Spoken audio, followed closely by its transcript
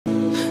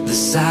The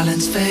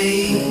silence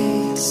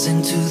fades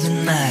into the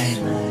night.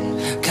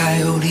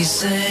 Coyotes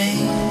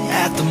sing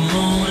at the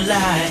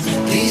moonlight.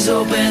 These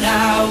open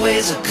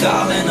highways are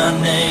calling our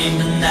name,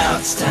 and now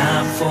it's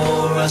time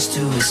for us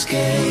to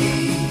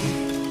escape.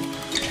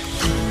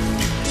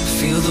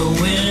 Feel the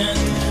wind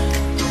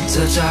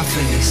touch our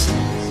face.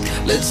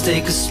 Let's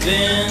take a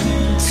spin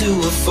to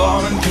a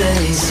foreign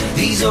place.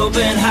 These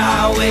open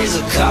highways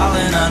are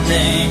calling our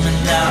name,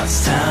 and now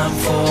it's time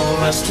for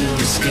us to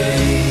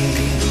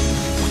escape.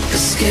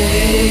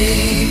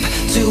 Escape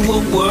to a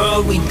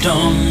world we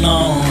don't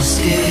know.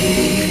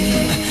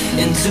 Escape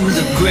into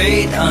the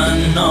great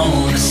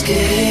unknown.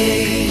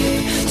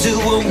 Escape to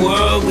a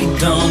world we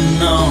don't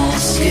know.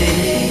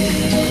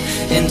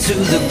 Escape into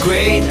the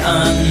great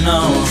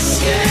unknown.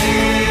 Escape,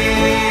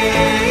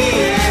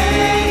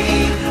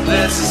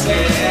 let's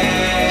escape.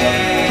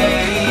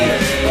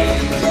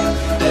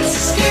 Let's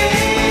escape.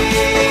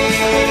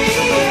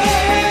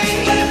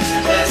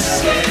 Let's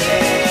escape.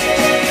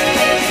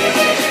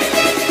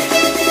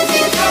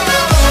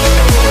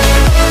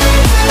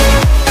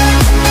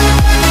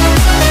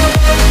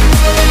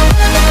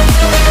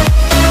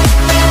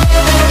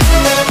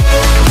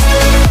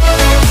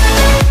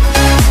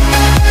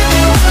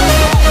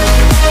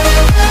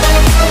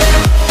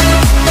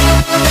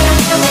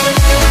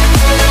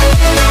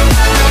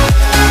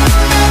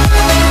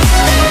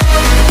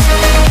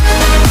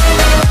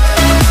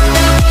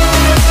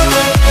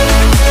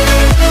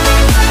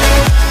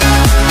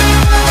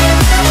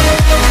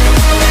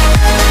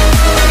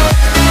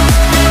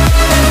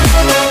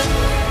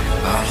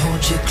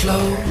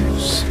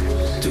 Close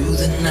through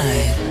the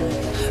night,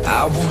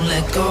 I won't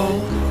let go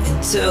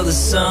until the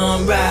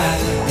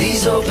sunrise.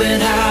 These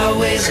open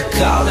highways are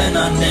calling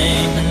our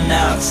name, and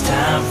now it's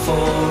time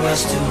for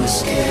us to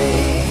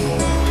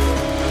escape.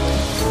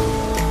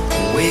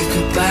 Wave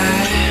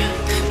goodbye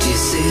to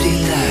your city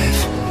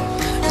life,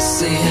 and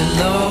say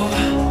hello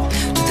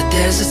to the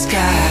desert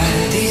sky.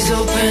 These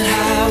open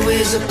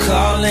highways are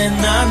calling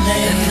our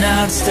name, and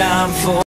now it's time for